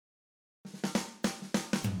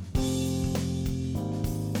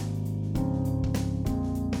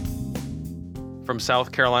From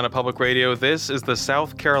South Carolina Public Radio, this is the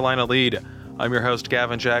South Carolina Lead. I'm your host,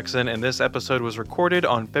 Gavin Jackson, and this episode was recorded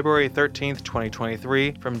on February 13th,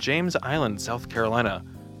 2023 from James Island, South Carolina.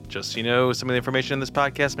 Just so you know, some of the information in this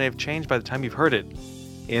podcast may have changed by the time you've heard it.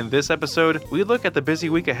 In this episode, we look at the busy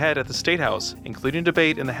week ahead at the State House, including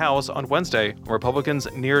debate in the House on Wednesday on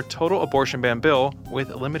Republicans' near total abortion ban bill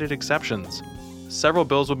with limited exceptions. Several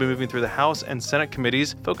bills will be moving through the House and Senate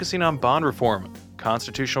committees focusing on bond reform,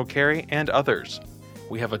 constitutional carry, and others.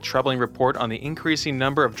 We have a troubling report on the increasing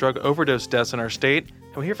number of drug overdose deaths in our state,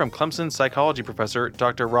 and we hear from Clemson psychology professor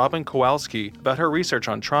Dr. Robin Kowalski about her research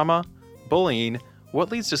on trauma, bullying,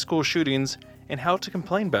 what leads to school shootings, and how to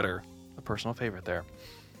complain better. A personal favorite there.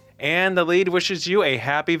 And the Lead wishes you a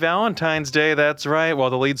happy Valentine's Day. That's right.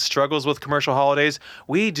 While the Lead struggles with commercial holidays,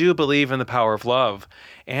 we do believe in the power of love.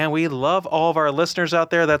 And we love all of our listeners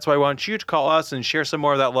out there. That's why I want you to call us and share some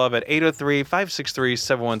more of that love at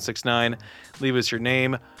 803-563-7169. Leave us your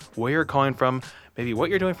name, where you're calling from, maybe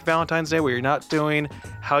what you're doing for Valentine's Day, what you're not doing,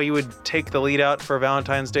 how you would take the Lead out for a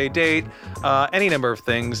Valentine's Day date, any number of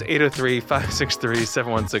things.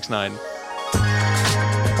 803-563-7169.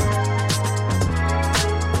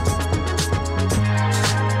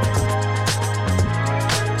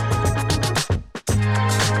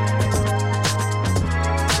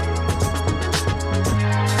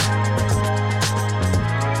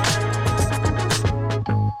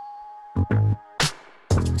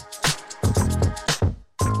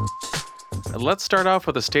 Let's start off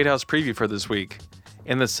with a State House preview for this week.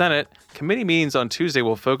 In the Senate, committee meetings on Tuesday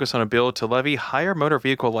will focus on a bill to levy higher motor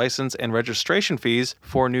vehicle license and registration fees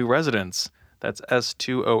for new residents. That's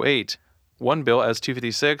S-208. One bill,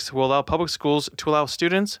 S-256, will allow public schools to allow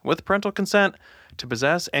students, with parental consent, to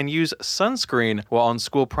possess and use sunscreen while on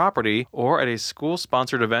school property or at a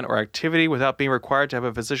school-sponsored event or activity without being required to have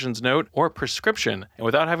a physician's note or prescription, and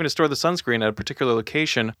without having to store the sunscreen at a particular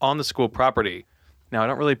location on the school property. Now, I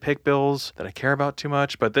don't really pick bills that I care about too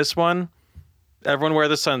much, but this one, everyone wear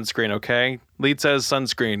the sunscreen, okay? Lead says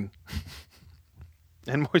sunscreen.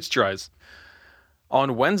 And moisturize.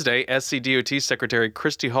 On Wednesday, SCDOT Secretary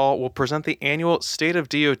Christy Hall will present the annual State of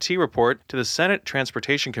DOT report to the Senate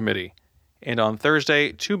Transportation Committee. And on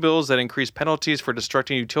Thursday, two bills that increase penalties for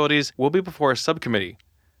destructing utilities will be before a subcommittee.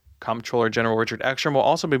 Comptroller General Richard Ekstrom will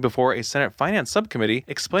also be before a Senate Finance Subcommittee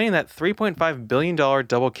explaining that $3.5 billion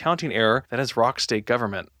double counting error that has rocked state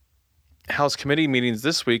government. House committee meetings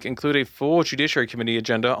this week include a full Judiciary Committee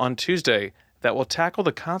agenda on Tuesday that will tackle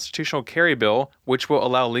the constitutional carry bill, which will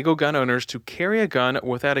allow legal gun owners to carry a gun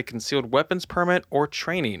without a concealed weapons permit or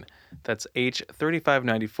training. That's H.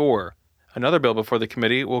 3594. Another bill before the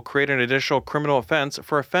committee will create an additional criminal offense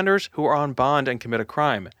for offenders who are on bond and commit a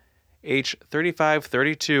crime. H.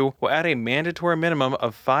 3532 will add a mandatory minimum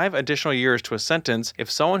of 5 additional years to a sentence if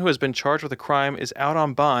someone who has been charged with a crime is out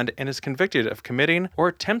on bond and is convicted of committing or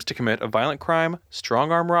attempts to commit a violent crime,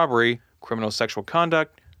 strong-arm robbery, criminal sexual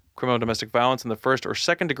conduct, criminal domestic violence in the first or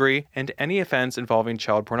second degree, and any offense involving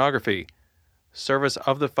child pornography. Service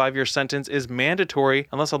of the 5-year sentence is mandatory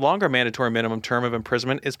unless a longer mandatory minimum term of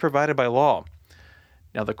imprisonment is provided by law.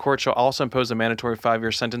 Now, the court shall also impose a mandatory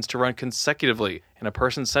 5-year sentence to run consecutively, and a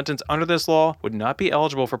person sentenced under this law would not be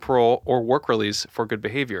eligible for parole or work release for good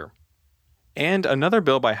behavior. And another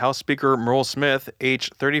bill by House Speaker Merle Smith,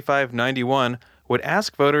 H. 3591, would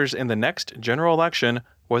ask voters in the next general election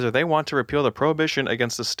whether they want to repeal the prohibition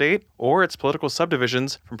against the state or its political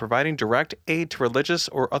subdivisions from providing direct aid to religious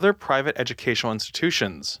or other private educational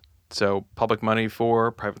institutions. So, public money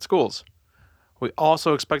for private schools. We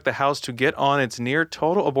also expect the House to get on its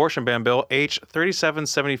near-total abortion ban bill, H.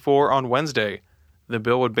 3774, on Wednesday. The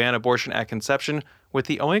bill would ban abortion at conception, with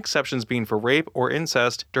the only exceptions being for rape or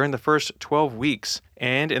incest during the first 12 weeks,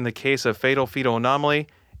 and in the case of fatal fetal anomaly,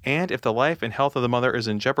 and if the life and health of the mother is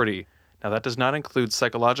in jeopardy. Now, that does not include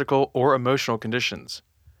psychological or emotional conditions.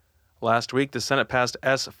 Last week, the Senate passed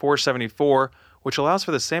S. 474, which allows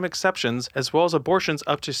for the same exceptions as well as abortions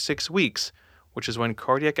up to 6 weeks, which is when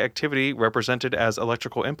cardiac activity represented as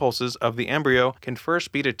electrical impulses of the embryo can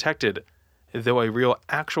first be detected, though a real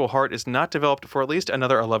actual heart is not developed for at least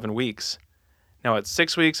another 11 weeks. Now, at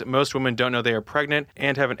 6 weeks, most women don't know they are pregnant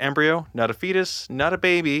and have an embryo, not a fetus, not a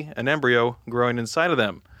baby, an embryo growing inside of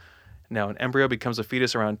them. Now, an embryo becomes a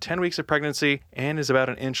fetus around 10 weeks of pregnancy and is about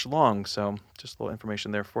an inch long, so just a little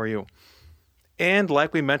information there for you. And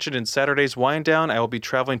like we mentioned in Saturday's Wind Down, I will be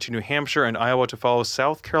traveling to New Hampshire and Iowa to follow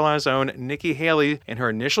South Carolina's own Nikki Haley in her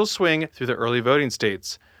initial swing through the early voting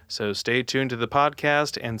states. So stay tuned to the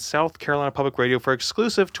podcast and South Carolina Public Radio for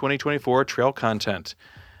exclusive 2024 trail content.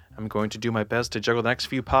 I'm going to do my best to juggle the next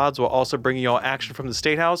few pods while also bringing you all action from the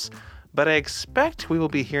State House. but I expect we will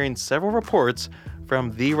be hearing several reports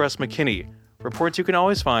from the Russ McKinney, reports you can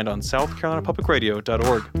always find on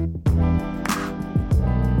southcarolinapublicradio.org.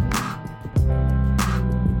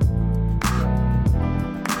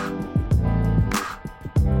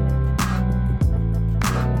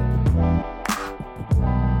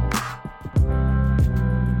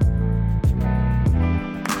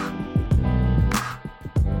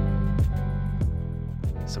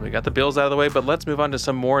 So we got the bills out of the way, but let's move on to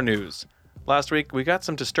some more news. Last week, we got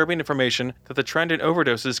some disturbing information that the trend in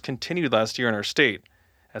overdoses continued last year in our state,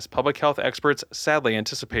 as public health experts sadly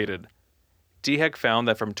anticipated. DHEC found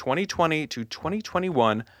that from 2020 to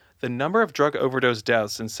 2021, the number of drug overdose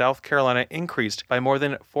deaths in South Carolina increased by more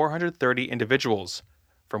than 430 individuals,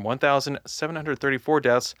 from 1,734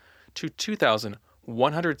 deaths to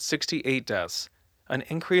 2,168 deaths, an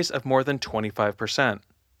increase of more than 25%.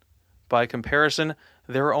 By comparison,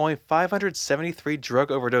 there were only 573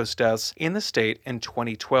 drug overdose deaths in the state in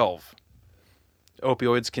 2012.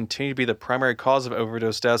 Opioids continue to be the primary cause of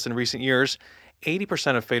overdose deaths in recent years.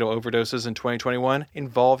 80% of fatal overdoses in 2021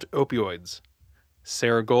 involved opioids.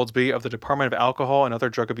 Sarah Goldsby of the Department of Alcohol and Other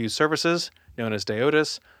Drug Abuse Services, known as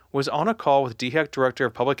DAODAS, was on a call with DHEC Director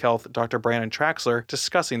of Public Health Dr. Brandon Traxler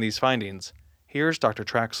discussing these findings. Here's Dr.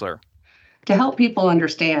 Traxler. To help people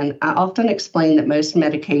understand, I often explain that most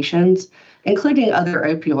medications, including other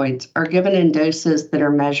opioids, are given in doses that are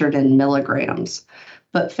measured in milligrams.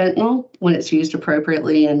 But fentanyl, when it's used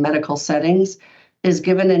appropriately in medical settings, is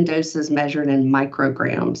given in doses measured in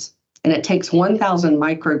micrograms. And it takes 1,000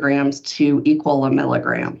 micrograms to equal a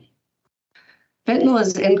milligram. Fentanyl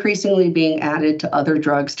is increasingly being added to other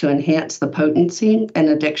drugs to enhance the potency and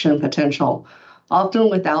addiction potential, often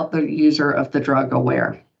without the user of the drug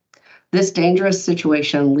aware. This dangerous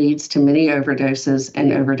situation leads to many overdoses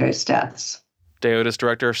and overdose deaths. DAODAS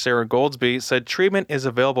Director Sarah Goldsby said treatment is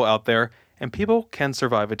available out there and people can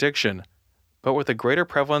survive addiction. But with the greater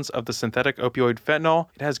prevalence of the synthetic opioid fentanyl,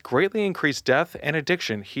 it has greatly increased death and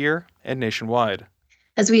addiction here and nationwide.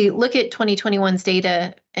 As we look at 2021's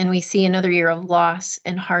data and we see another year of loss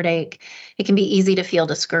and heartache, it can be easy to feel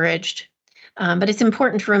discouraged. But it's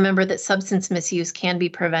important to remember that substance misuse can be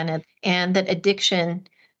prevented and that addiction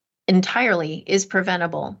entirely is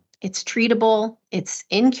preventable. It's treatable. It's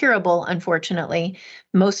incurable, unfortunately.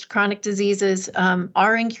 Most chronic diseases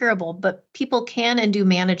are incurable, but people can and do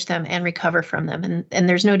manage them and recover from them. And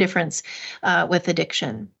there's no difference with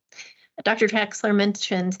addiction. Dr. Traxler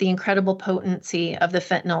mentioned the incredible potency of the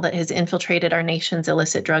fentanyl that has infiltrated our nation's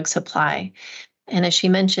illicit drug supply. And as she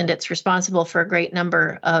mentioned, it's responsible for a great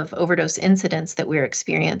number of overdose incidents that we're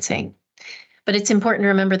experiencing. But it's important to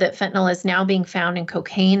remember that fentanyl is now being found in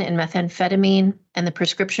cocaine and methamphetamine and the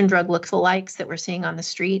prescription drug lookalikes that we're seeing on the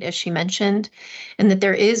street, as she mentioned, and that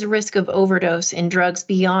there is risk of overdose in drugs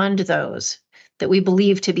beyond those that we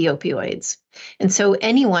believe to be opioids. And so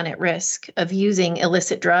anyone at risk of using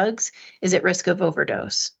illicit drugs is at risk of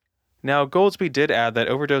overdose. Now, Goldsby did add that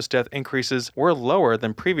overdose death increases were lower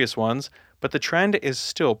than previous ones, but the trend is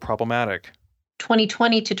still problematic.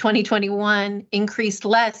 2020 to 2021 increased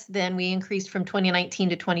less than we increased from 2019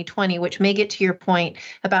 to 2020, which may get to your point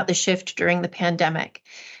about the shift during the pandemic.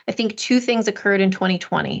 I think two things occurred in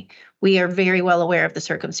 2020. We are very well aware of the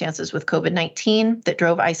circumstances with COVID-19 that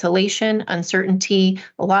drove isolation, uncertainty,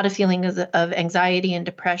 a lot of feelings of anxiety and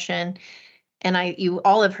depression. And you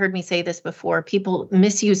all have heard me say this before, people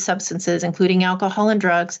misuse substances, including alcohol and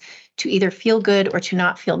drugs, to either feel good or to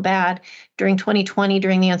not feel bad. During 2020,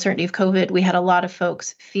 during the uncertainty of COVID, we had a lot of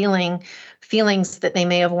folks feelings that they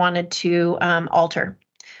may have wanted to alter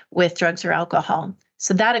with drugs or alcohol.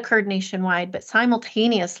 So that occurred nationwide, but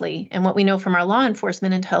simultaneously, and what we know from our law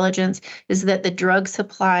enforcement intelligence is that the drug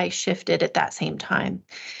supply shifted at that same time.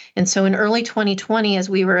 And so in early 2020, as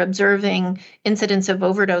we were observing incidents of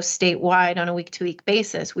overdose statewide on a week-to-week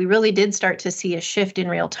basis, we really did start to see a shift in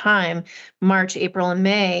real time, March, April, and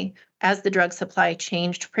May, as the drug supply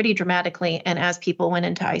changed pretty dramatically and as people went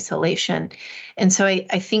into isolation. And so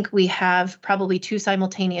I think we have probably two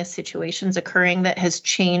simultaneous situations occurring that has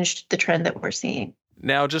changed the trend that we're seeing.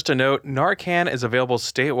 Now, just a note, Narcan is available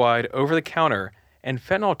statewide over the counter, and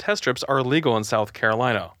fentanyl test strips are legal in South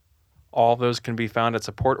Carolina. All of those can be found at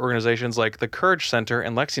support organizations like the Courage Center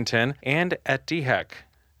in Lexington and at DHEC.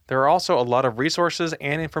 There are also a lot of resources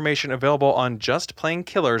and information available on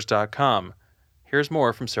justplainkillers.com. Here's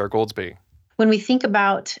more from Sarah Goldsby. When we think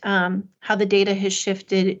about how the data has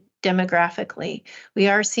shifted demographically, we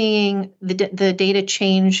are seeing the data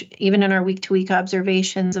change even in our week-to-week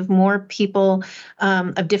observations of more people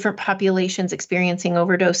of different populations experiencing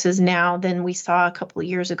overdoses now than we saw a couple of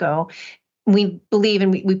years ago. we believe,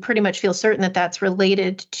 and we pretty much feel certain that that's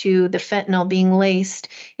related to the fentanyl being laced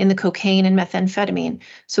in the cocaine and methamphetamine.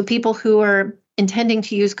 So people who are intending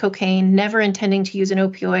to use cocaine, never intending to use an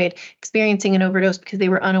opioid, experiencing an overdose because they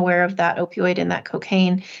were unaware of that opioid and that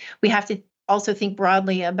cocaine, we have to also think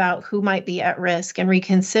broadly about who might be at risk and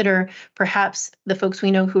reconsider perhaps the folks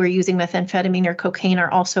we know who are using methamphetamine or cocaine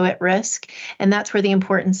are also at risk. And that's where the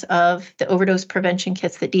importance of the overdose prevention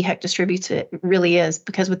kits that DHEC distributes it really is,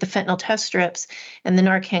 because with the fentanyl test strips and the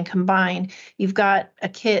Narcan combined, you've got a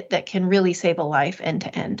kit that can really save a life end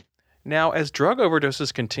to end. Now, as drug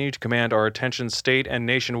overdoses continue to command our attention state and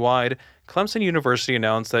nationwide, Clemson University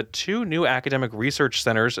announced that 2 new academic research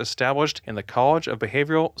centers established in the College of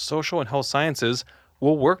Behavioral, Social, and Health Sciences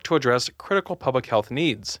will work to address critical public health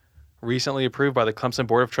needs. Recently approved by the Clemson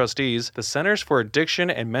Board of Trustees, the Centers for Addiction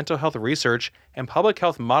and Mental Health Research and Public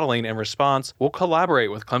Health Modeling and Response will collaborate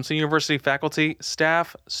with Clemson University faculty,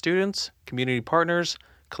 staff, students, community partners,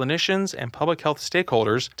 clinicians, and public health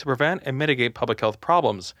stakeholders to prevent and mitigate public health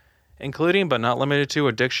problems, including but not limited to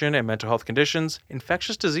addiction and mental health conditions,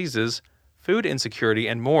 infectious diseases, food insecurity,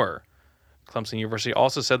 and more. Clemson University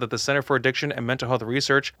also said that the Center for Addiction and Mental Health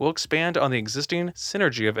Research will expand on the existing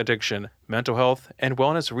synergy of addiction, mental health, and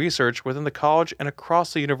wellness research within the college and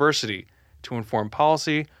across the university to inform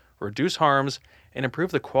policy, reduce harms, and improve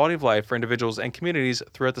the quality of life for individuals and communities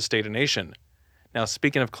throughout the state and nation. Now,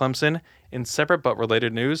 speaking of Clemson, in separate but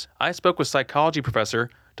related news, I spoke with psychology professor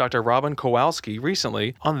Dr. Robin Kowalski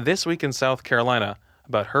recently on This Week in South Carolina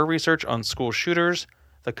about her research on school shooters,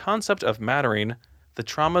 the concept of mattering, the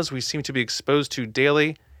traumas we seem to be exposed to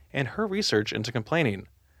daily, and her research into complaining.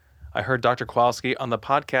 I heard Dr. Kowalski on the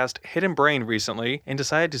podcast Hidden Brain recently and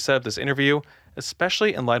decided to set up this interview,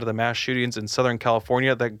 especially in light of the mass shootings in Southern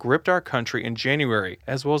California that gripped our country in January,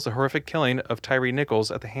 as well as the horrific killing of Tyree Nichols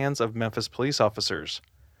at the hands of Memphis police officers.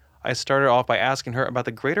 I started off by asking her about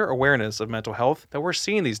the greater awareness of mental health that we're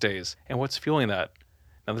seeing these days and what's fueling that.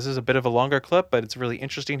 Now, this is a bit of a longer clip, but it's really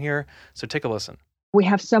interesting here, so take a listen. We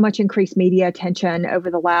have so much increased media attention over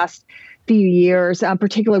the last few years,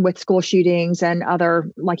 particularly with school shootings and other,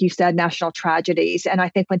 like you said, national tragedies. And I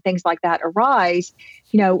think when things like that arise,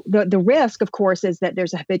 the risk, of course, is that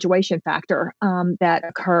there's a habituation factor that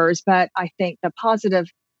occurs. But I think the positive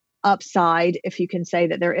upside, if you can say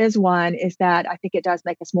that there is one, is that I think it does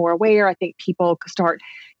make us more aware. I think people start,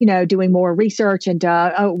 doing more research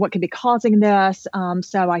into what could be causing this.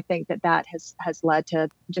 So I think that has led to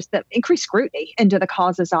just the increased scrutiny into the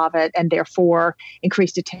causes of it, and therefore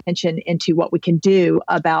increased attention into what we can do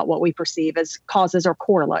about what we perceive as causes or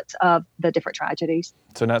correlates of the different tragedies.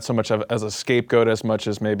 So not so much as a scapegoat as much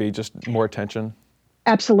as maybe just more attention.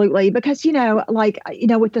 Absolutely. Because,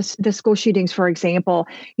 with the school shootings, for example,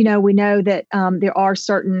 we know that there are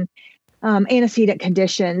certain antecedent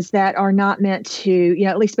conditions that are not meant to,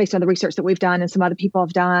 at least based on the research that we've done and some other people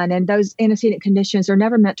have done. And those antecedent conditions are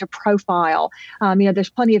never meant to profile. There's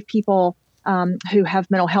plenty of people who have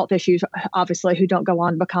mental health issues, obviously, who don't go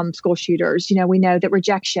on to become school shooters. We know that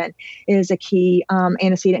rejection is a key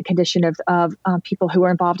antecedent condition of people who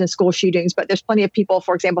are involved in school shootings. But there's plenty of people,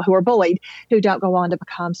 for example, who are bullied who don't go on to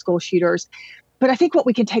become school shooters. But I think what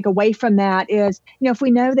we can take away from that is, if we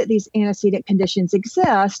know that these antecedent conditions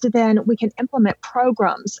exist, then we can implement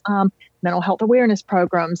programs, mental health awareness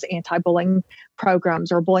programs, anti-bullying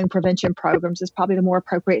programs, or bullying prevention programs is probably the more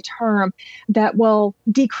appropriate term, that will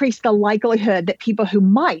decrease the likelihood that people who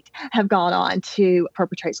might have gone on to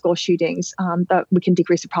perpetrate school shootings, that we can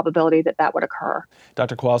decrease the probability that would occur.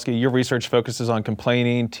 Dr. Kowalski, your research focuses on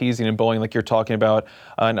complaining, teasing, and bullying like you're talking about,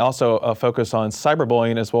 and also a focus on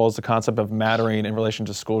cyberbullying as well as the concept of mattering in relation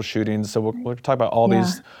to school shootings. So we'll talk about all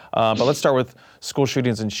these, but let's start with school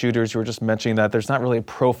shootings and shooters. You were just mentioning that there's not really a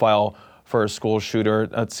profile for a school shooter.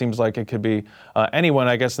 It seems like it could be anyone,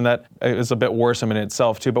 I guess, and that is a bit worrisome in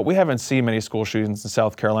itself too. But we haven't seen many school shootings in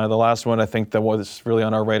South Carolina. The last one I think that was really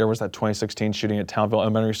on our radar was that 2016 shooting at Townville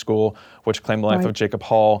Elementary School, which claimed the life of Jacob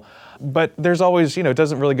Hall. But there's always, a week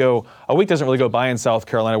doesn't really go by in South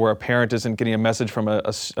Carolina where a parent isn't getting a message from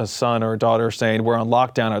a son or a daughter saying we're on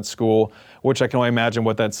lockdown at school, which I can only imagine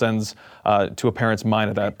what that sends to a parent's mind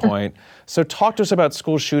at that point. So talk to us about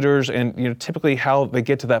school shooters and typically how they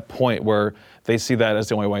get to that point where they see that as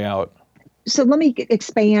the only way out. So let me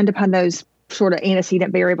expand upon those sort of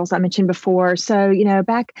antecedent variables I mentioned before. So,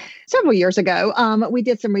 back several years ago, we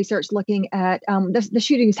did some research looking at the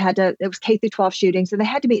shootings it was K through 12 shootings, and they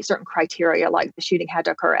had to meet certain criteria, like the shooting had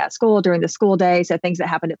to occur at school during the school day. So things that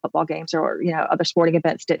happened at football games or, other sporting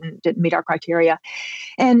events didn't meet our criteria.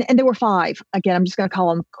 And there were 5. Again, I'm just going to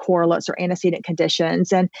call them correlates or antecedent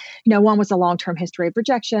conditions. And, one was a long-term history of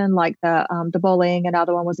rejection, like the bullying.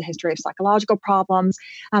 Another one was a history of psychological problems.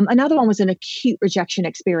 Another one was an acute rejection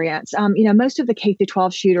experience. Most of the K through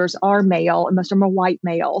 12 shooters are male, and most of them are white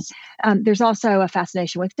males. There's also a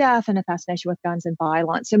fascination with death and a fascination with guns and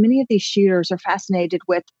violence. So many of these shooters are fascinated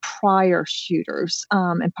with prior shooters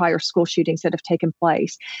and prior school shootings that have taken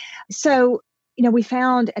place. So, we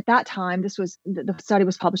found at that time, the study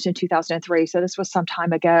was published in 2003. So this was some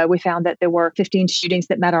time ago. We found that there were 15 shootings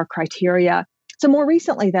that met our criteria. So more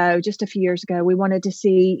recently, though, just a few years ago, we wanted to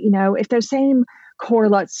see, if those same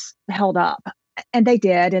correlates held up. And they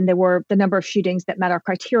did. And the number of shootings that met our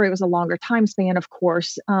criteria was a longer time span, of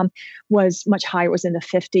course, was much higher, was in the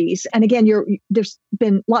 50s. And again, there's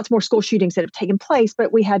been lots more school shootings that have taken place,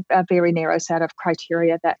 but we had a very narrow set of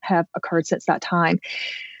criteria that have occurred since that time.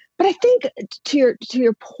 But I think to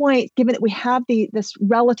your point, given that we have this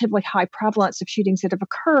relatively high prevalence of shootings that have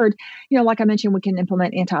occurred, like I mentioned, we can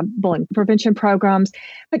implement anti-bullying prevention programs.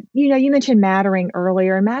 But, you mentioned mattering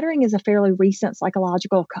earlier. And mattering is a fairly recent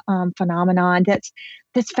psychological phenomenon that's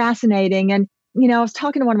fascinating. And, I was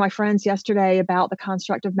talking to one of my friends yesterday about the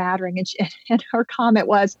construct of mattering, and her comment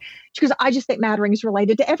was, she goes, "I just think mattering is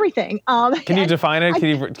related to everything." Can you define it?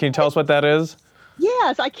 Can you tell us what that is?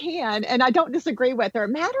 Yes, I can. And I don't disagree with her.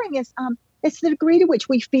 Mattering is it's the degree to which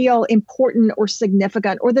we feel important or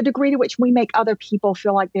significant, or the degree to which we make other people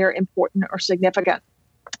feel like they're important or significant.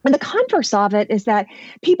 And the converse of it is that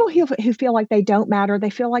people who feel like they don't matter, they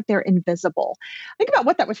feel like they're invisible. Think about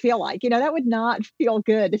what that would feel like. That would not feel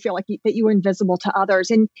good to feel like that you were invisible to others.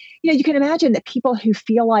 And, you can imagine that people who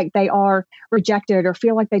feel like they are rejected or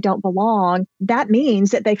feel like they don't belong, that means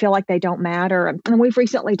that they feel like they don't matter. And we've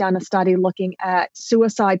recently done a study looking at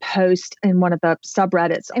suicide posts in one of the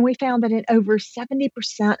subreddits. And we found that in over 70%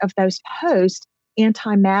 of those posts,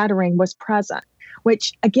 anti-mattering was present.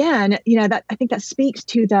 Which again, that I think that speaks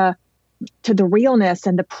to the realness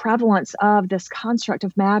and the prevalence of this construct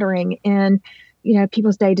of mattering in,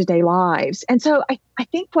 people's day-to-day lives. And so I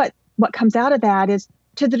think what comes out of that is,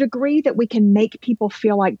 to the degree that we can make people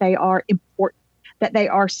feel like they are important, that they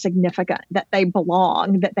are significant, that they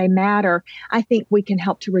belong, that they matter, I think we can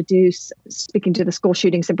help to reduce, speaking to the school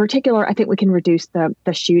shootings in particular, I think we can reduce the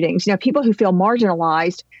shootings. People who feel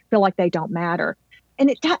marginalized feel like they don't matter.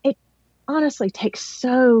 And it honestly takes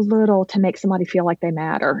so little to make somebody feel like they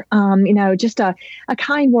matter. Just a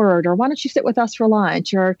kind word, or why don't you sit with us for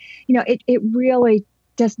lunch? Or, it really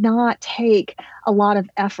does not take a lot of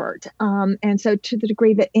effort. And so to the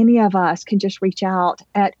degree that any of us can just reach out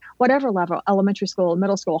at whatever level, elementary school,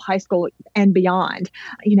 middle school, high school, and beyond,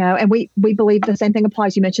 and we believe the same thing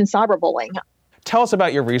applies. You mentioned cyberbullying. Tell us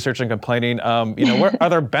about your research in complaining. What are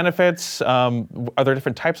there benefits? Are there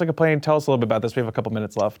different types of complaining? Tell us a little bit about this. We have a couple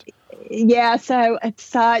minutes left. Yeah, so it's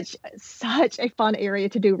such a fun area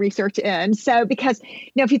to do research in. So because,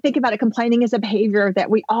 if you think about it, complaining is a behavior that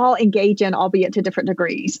we all engage in, albeit to different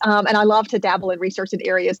degrees. And I love to dabble in research in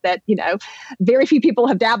areas that, very few people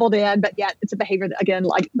have dabbled in, but yet it's a behavior that, again,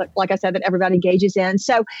 like I said, that everybody engages in.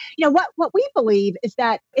 So, what we believe is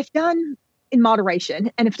that if done in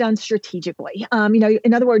moderation and if done strategically,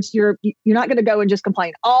 in other words, you're not going to go and just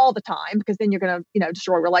complain all the time, because then you're going to,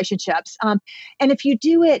 destroy relationships. And if you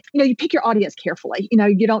do it, you pick your audience carefully.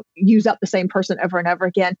 You don't use up the same person over and over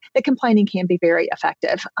again. That complaining can be very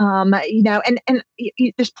effective. And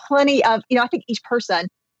there's plenty of, I think each person,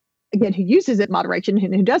 again, who uses it in moderation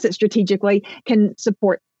and who does it strategically can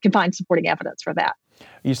find supporting evidence for that.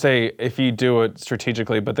 You say if you do it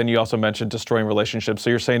strategically, but then you also mentioned destroying relationships. So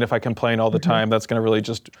you're saying if I complain all the time, that's going to really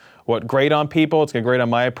just, grate on people? It's going to grate on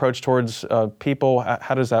my approach towards people?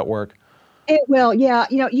 How does that work? It will, yeah.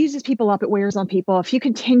 It uses people up. It wears on people. If you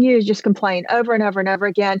continue to just complain over and over and over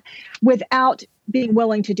again without being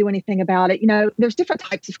willing to do anything about it, there's different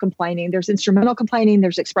types of complaining. There's instrumental complaining.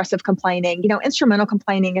 There's expressive complaining. Instrumental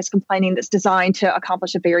complaining is complaining that's designed to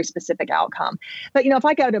accomplish a very specific outcome. But, if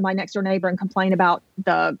I go to my next door neighbor and complain about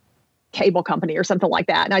the cable company or something like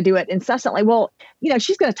that, and I do it incessantly, well,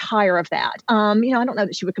 she's going to tire of that. I don't know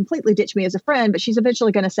that she would completely ditch me as a friend, but she's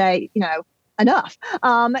eventually going to say, enough.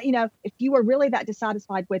 If you are really that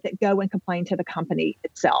dissatisfied with it, go and complain to the company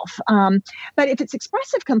itself. But if it's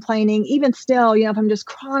expressive complaining, even still, if I'm just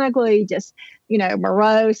chronically just,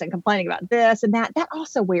 morose and complaining about this and that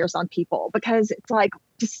also wears on people, because it's like,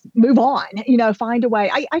 just move on, find a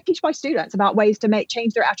way. I teach my students about ways to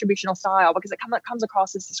change their attributional style, because it comes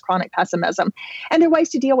across as this chronic pessimism, and there are ways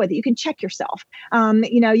to deal with it. You can check yourself.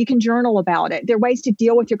 You can journal about it. There are ways to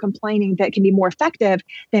deal with your complaining that can be more effective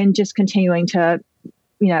than just continuing to,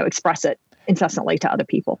 express it incessantly to other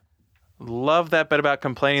people. Love that bit about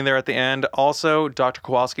complaining there at the end. Also, Dr.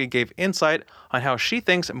 Kowalski gave insight on how she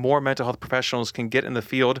thinks more mental health professionals can get in the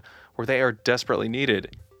field where they are desperately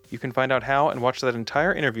needed. You can find out how and watch that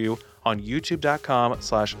entire interview on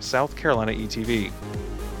youtube.com/South Carolina ETV.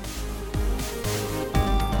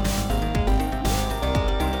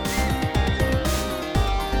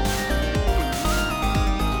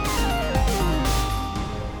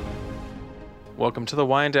 Welcome to the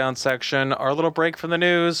wind down section, our little break from the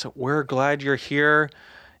news. We're glad you're here.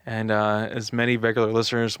 And as many regular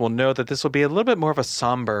listeners will know, that this will be a little bit more of a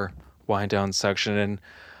somber wind down section.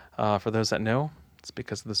 And for those that know, it's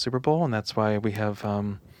because of the Super Bowl. And that's why we have, I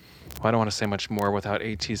don't want to say much more without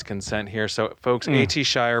AT's consent here. So folks, AT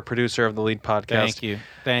Shire, producer of the Lead Podcast.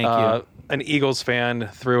 Thank you. An Eagles fan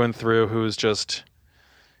through and through, who's just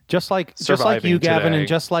like you, Gavin, and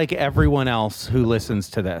just like everyone else who listens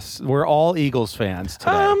to this. We're all Eagles fans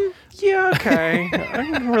today. Yeah, okay.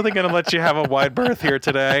 I'm really going to let you have a wide berth here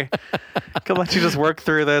today. Gonna let you just work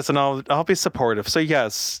through this, and I'll be supportive. So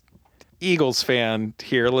yes, Eagles fan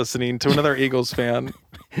here listening to another Eagles fan.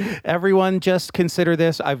 Everyone, just consider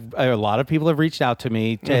this. A lot of people have reached out to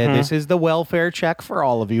me. This is the welfare check for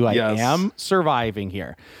all of you. I am surviving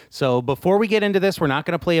here. So before we get into this, we're not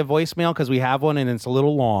going to play a voicemail because we have one and it's a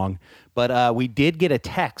little long. But we did get a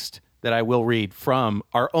text that I will read from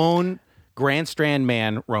our own Grand Strand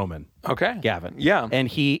man, Roman. Okay. Gavin. Yeah. And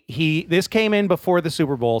this came in before the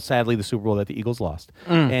Super Bowl, sadly the Super Bowl that the Eagles lost.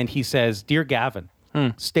 And he says, "Dear Gavin,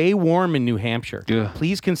 stay warm in New Hampshire.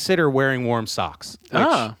 Please consider wearing warm socks."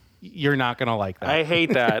 Which you're not going to like that. I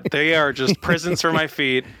hate that. They are just prisons for my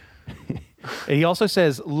feet. And he also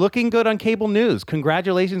says, "Looking good on cable news.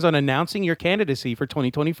 Congratulations on announcing your candidacy for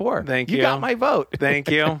 2024. Thank you. You got my vote." Thank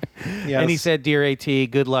you. Yes. And he said, "Dear AT,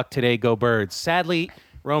 good luck today. Go Birds." Sadly,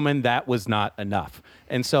 Roman, that was not enough.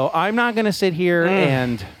 And so I'm not going to sit here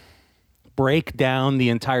and break down the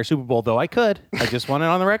entire Super Bowl, though I could. I just want it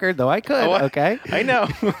on the record, though I could. Okay. I know.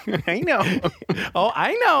 I know. Oh,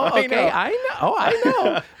 I know. Okay. I know. Oh,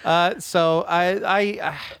 I know. So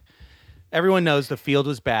I everyone knows the field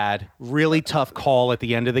was bad. Really tough call at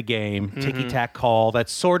the end of the game. Ticky-tack call that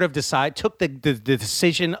sort of took the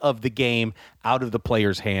decision of the game out of the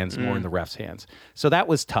players' hands, more in the refs' hands. So that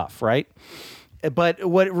was tough, right? But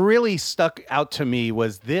what really stuck out to me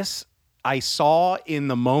was this. I saw in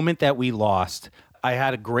the moment that we lost, I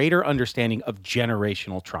had a greater understanding of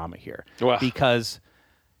generational trauma here. Wow. Because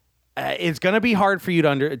it's going to be hard for you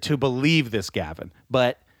to believe this, Gavin.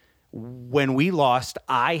 But when we lost,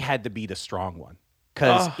 I had to be the strong one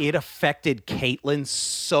because it affected Caitlin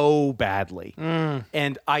so badly.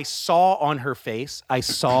 And I saw on her face, I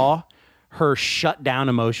saw her shut down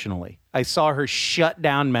emotionally. I saw her shut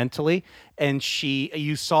down mentally, and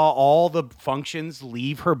you saw all the functions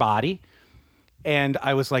leave her body. And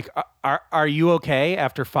I was like, are you okay?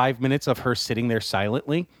 After 5 minutes of her sitting there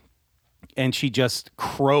silently. And she just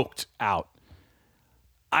croaked out,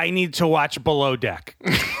 "I need to watch Below Deck."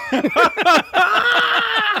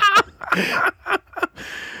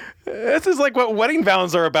 This is like what wedding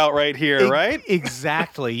vows are about right here, right?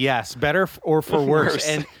 Exactly. Yes. Better or for worse.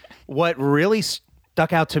 And what really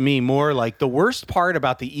stuck out to me more, like the worst part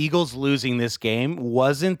about the Eagles losing this game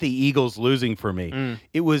wasn't the Eagles losing for me.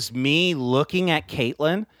 It was me looking at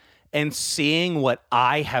Caitlin and seeing what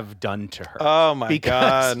I have done to her. Oh my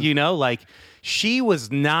God. Like she was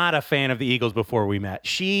not a fan of the Eagles before we met.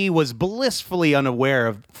 She was blissfully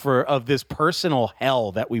unaware of this personal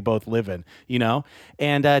hell that we both live in,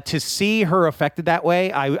 and to see her affected that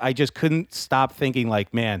way, I just couldn't stop thinking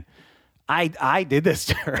like, man, I did this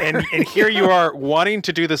to her. And here you are wanting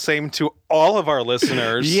to do the same to all of our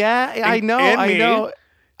listeners. Yeah, I know.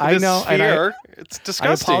 Sphere, it's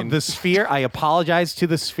disgusting. I apologize to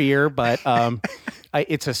the Sphere, but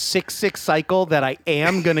it's a 6-6 cycle that I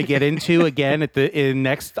am going to get into again in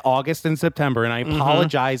next August and September, and I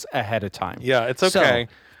apologize ahead of time. Yeah, it's okay.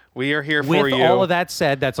 So, we are here for you. With all of that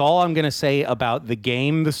said, that's all I'm going to say about the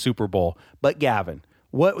game, the Super Bowl. But Gavin,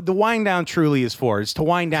 what the wind down truly is for is to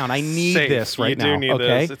wind down. I need this right now. You do need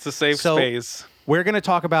this. It's a safe space. We're going to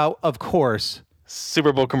talk about, of course,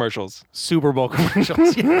 Super Bowl commercials. Super Bowl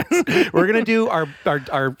commercials. Yes. We're going to do our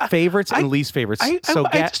favorites and least favorites. I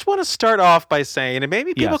just want to start off by saying, and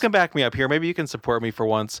maybe people can back me up here. Maybe you can support me for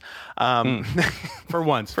once. For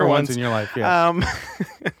once in your life, yeah.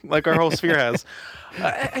 Like our whole sphere has.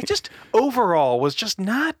 I just overall was just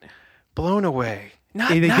not blown away.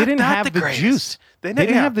 They didn't have the greatest. juice. They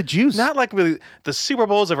didn't have the juice. Not like really the Super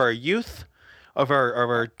Bowls of our youth, of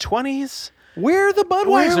our 20s. Where are the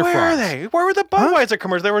Budweiser Where frogs? are they? Where were the Budweiser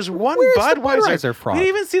commercials? There was one Where's the Budweiser. Budweiser frog? We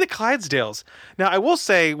didn't even see the Clydesdales. Now, I will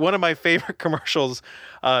say one of my favorite commercials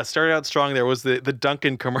started out strong. There was the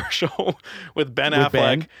Dunkin' commercial with Ben Affleck.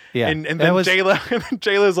 Ben? Yeah. And then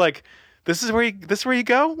J-Lo's like, this is where you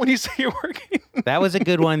go when you say you're working? That was a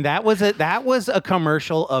good one. That was a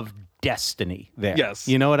commercial of destiny there. Yes.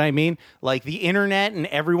 You know what I mean? Like the internet and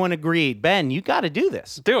everyone agreed, Ben, you got to do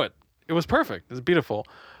this. Do it. It was perfect. It was beautiful.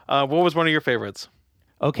 What was one of your favorites?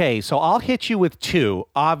 Okay, so I'll hit you with two.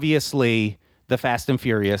 Obviously, the Fast and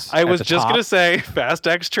Furious. I was just going to say Fast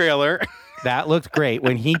X trailer. That looked great.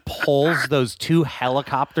 When he pulls those two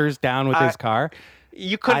helicopters down with his car.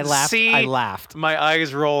 You couldn't see. I laughed. My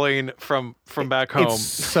eyes rolling from back home. It's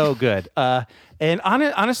so good. And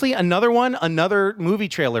honestly, another movie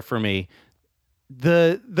trailer for me.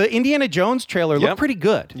 The Indiana Jones trailer looked pretty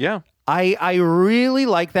good. Yeah. I really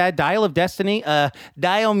like that. Dial of Destiny.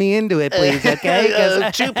 Dial me into it, please,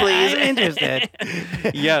 okay? Two, please. I'm interested.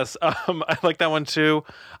 Yes, I like that one too.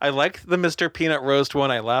 I like the Mr. Peanut roast one.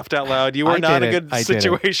 I laughed out loud. You were not in a good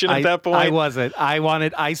situation at that point. I wasn't. I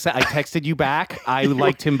texted you back. I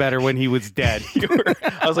liked him better when he was dead.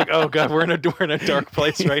 I was like, oh God, we're in a dark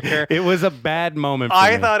place right here. It was a bad moment for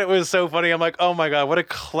I me. thought it was so funny. I'm like, oh my God, what a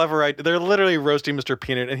clever idea. They're literally roasting Mr.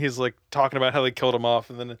 Peanut, and he's like talking about how they killed him off,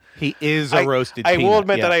 and then he is a roasted I peanut. will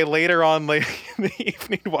admit that I later on, late in the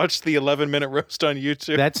evening, watched the 11-minute roast on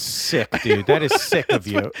YouTube. That's sick, dude. That is sick of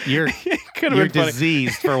you. You're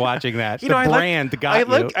diseased for watching that.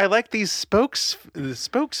 I like these spokes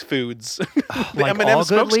foods. The Like M&M all good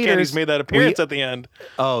spokes leaders, candies made that appearance at the end.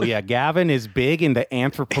 Oh yeah, Gavin is big into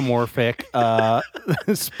anthropomorphic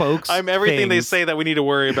spokes. I'm everything they things. say that we need to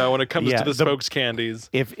worry about when it comes to the spokes candies.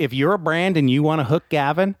 If you're a brand and you want to hook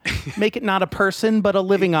Gavin, make it not a person but a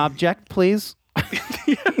living object, please.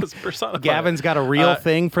 Yes, personified. Gavin's got a real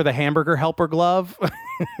thing for the hamburger helper glove.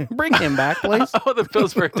 Bring him back, please. Oh, the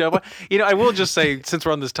Pillsbury Doughboy. I will just say, since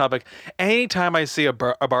we're on this topic, anytime I see a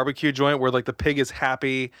barbecue joint where like the pig is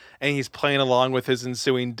happy and he's playing along with his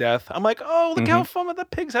ensuing death, I'm like, oh, look how fun! The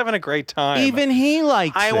pig's having a great time. Even he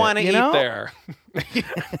likes I want to eat there.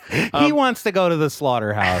 He wants to go to the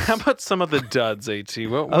slaughterhouse. How about some of the duds, AT?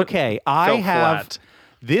 Okay, I have. Flat?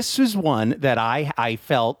 This is one that I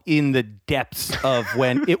felt in the depths of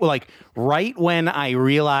when it like right when I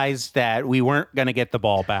realized that we weren't going to get the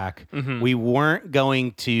ball back. Mm-hmm. We weren't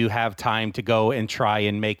going to have time to go and try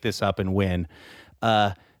and make this up and win.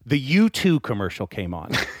 The U2 commercial came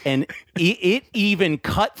on, and it even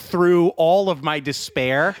cut through all of my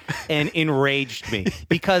despair and enraged me.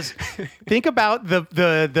 Because think about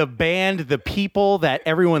the band, the people that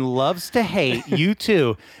everyone loves to hate,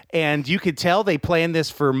 U2, and you could tell they planned this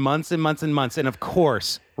for months and months and months. And of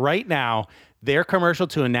course, right now, their commercial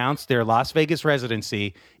to announce their Las Vegas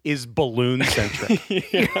residency is balloon-centric.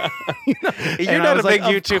 You're not a big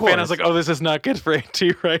U2 fan. I was like, oh, this is not good for AT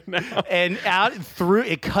right now. And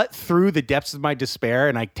it cut through the depths of my despair,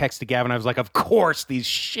 and I texted Gavin. I was like, of course, these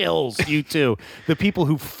shills, U2, the people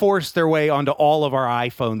who forced their way onto all of our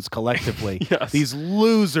iPhones collectively, yes. These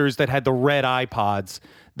losers that had the red iPods,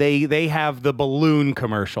 they have the balloon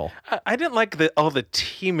commercial. I didn't like all the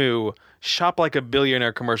Temu shop like a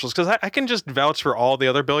billionaire commercials, because I can just vouch for all the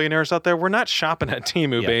other billionaires out there. We're not shopping at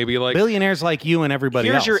Temu, baby. Like billionaires like you and everybody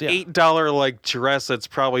here's else. Here's your $8 like dress that's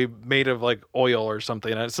probably made of like oil or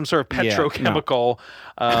something, some sort of petrochemical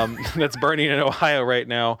that's burning in Ohio right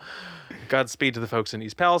now. Godspeed to the folks in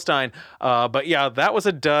East Palestine. But yeah, that was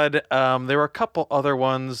a dud. There were a couple other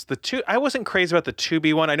ones. I wasn't crazy about the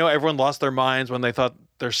Tubi one. I know everyone lost their minds when they thought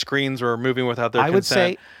their screens were moving without their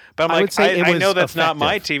consent. But I'm like, I know that's not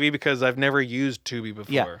my TV because I've never used Tubi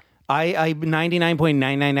before. Yeah. I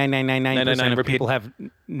 99.99999% of people have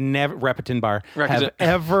never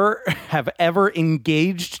have ever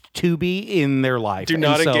engaged Tubi in their life. Do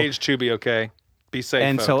not engage Tubi, okay? Be safe,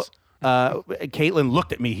 and folks. So Caitlin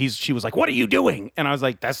looked at me. She was like, "What are you doing?" And I was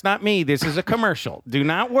like, "That's not me. This is a commercial. Do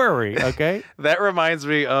not worry." Okay. That reminds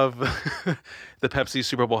me of the Pepsi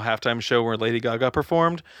Super Bowl halftime show where Lady Gaga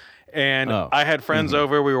performed. And I had friends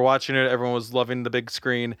over. We were watching it. Everyone was loving the big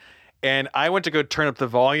screen. And I went to go turn up the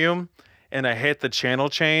volume, and I hit the channel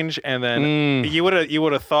change. And then you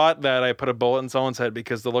would have thought that I put a bullet in someone's head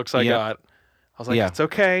because the looks I got. was like, Yeah. it's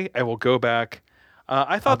okay. I will go back.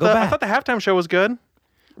 I thought go back. the halftime show was good.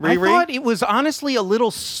 I Riri? thought it was honestly a little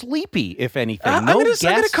sleepy, if anything. I'm No gonna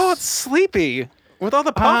guests. call it sleepy with all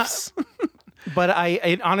the puffs. But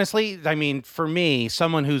honestly, I mean, for me,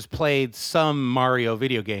 someone who's played some Mario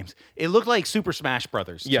video games, it looked like Super Smash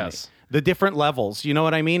Brothers. To Yes. me. The different levels, you know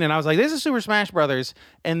what I mean? And I was like, this is Super Smash Brothers.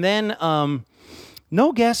 And then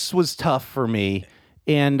no guests was tough for me.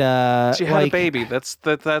 And She had a baby. That's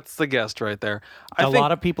the guest right there. I a think,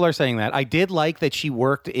 lot of people are saying that. I did like that she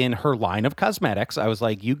worked in her line of cosmetics. I was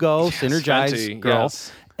like, you go, synergize, Fenty, girl.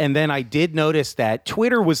 yes. And then I did notice that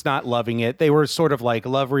Twitter was not loving it. They were sort of like,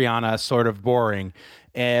 love Rihanna, sort of boring.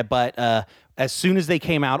 But as soon as they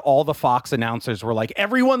came out, all the Fox announcers were like,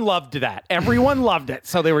 everyone loved that. Everyone loved it.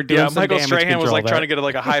 So they were doing some Michael damage Strahan was control like there. trying to get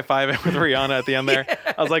like a high five in with Rihanna at the end there.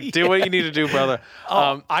 I was like, do what you need to do, brother.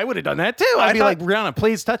 I would have done that too. I'd be thought- like, Rihanna,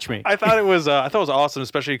 please touch me. I thought it was awesome,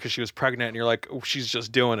 especially because she was pregnant, and you're like, oh, she's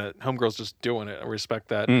just doing it. Homegirl's just doing it. I respect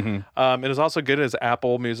that. It was also good as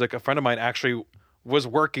Apple Music. A friend of mine actually was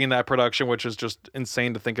working that production, which is just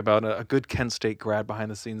insane to think about. A good Kent State grad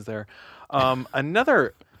behind the scenes there.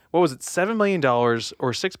 Another, what was it, $7 million or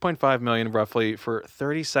 $6.5 million roughly for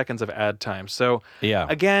 30 seconds of ad time. So Yeah.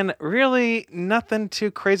 again, really nothing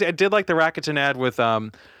too crazy. I did like the Rakuten ad with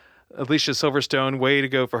Alicia Silverstone. Way to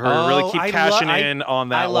go for her. Really keep cashing in on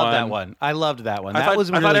that one. I love that one. I loved that one. I That thought,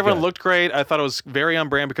 was I really thought everyone good. looked great. I thought it was very on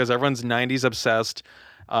brand because everyone's 90s obsessed.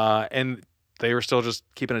 And they were still just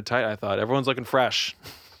keeping it tight, I thought. Everyone's looking fresh.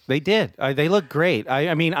 They did. They look great.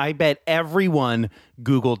 I mean, I bet everyone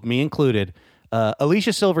Googled, me included,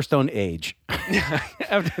 Alicia Silverstone age.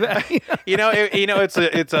 After that,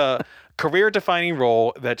 It's a career-defining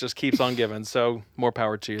role that just keeps on giving. So more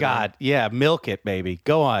power to you. God, yeah, milk it, baby.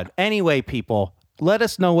 Go on. Anyway, people, let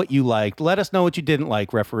us know what you liked. Let us know what you didn't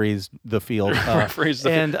like. Referees, the field, Referees,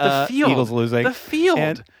 and the field. Eagles losing. The field.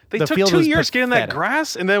 And They the took field 2 was years getting that pathetic.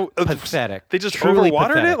 grass, and then Pathetic. They just Truly overwatered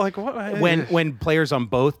pathetic. it. Like what? When players on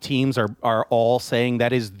both teams are all saying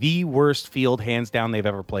that is the worst field hands down they've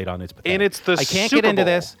ever played on. It's pathetic. And it's the I can't Super get into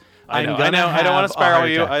Bowl. this. I know. I'm gonna I don't want have to spiral a heart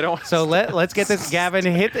you. attack. I don't. So let's get this. Gavin,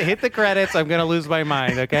 hit the credits. I'm gonna lose my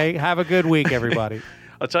mind. Okay. Have a good week, everybody.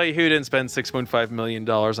 I'll tell you who didn't spend $6.5 million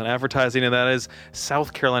on advertising, and that is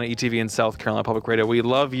South Carolina ETV and South Carolina Public Radio. We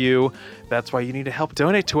love you. That's why you need to help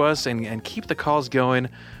donate to us and keep the calls going.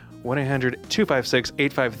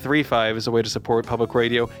 1-800-256-8535 is a way to support public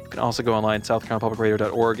radio. You can also go online,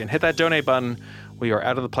 southcarolinapublicradio.org, and hit that donate button. We are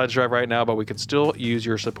out of the pledge drive right now, but we could still use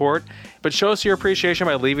your support. But show us your appreciation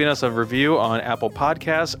by leaving us a review on Apple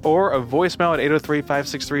Podcasts or a voicemail at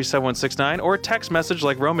 803-563-7169 or a text message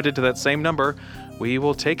like Roma did to that same number. We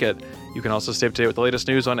will take it. You can also stay up to date with the latest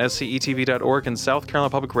news on scetv.org and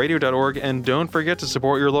southcarolinapublicradio.org. And don't forget to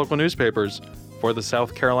support your local newspapers. For the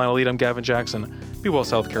South Carolina lead, I'm Gavin Jackson. Be well,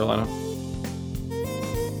 South Carolina.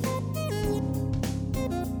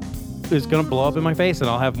 It's gonna blow up in my face, and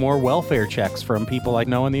I'll have more welfare checks from people I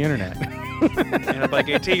know on the internet. And I'm like,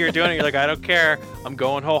 AT, you're doing it. You're like, I don't care. I'm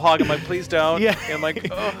going whole hog. I'm like, please don't. Yeah. And I'm like,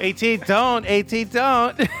 oh, AT, don't. AT,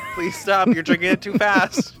 don't. please stop. You're drinking it too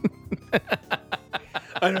fast.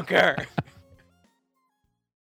 I don't care.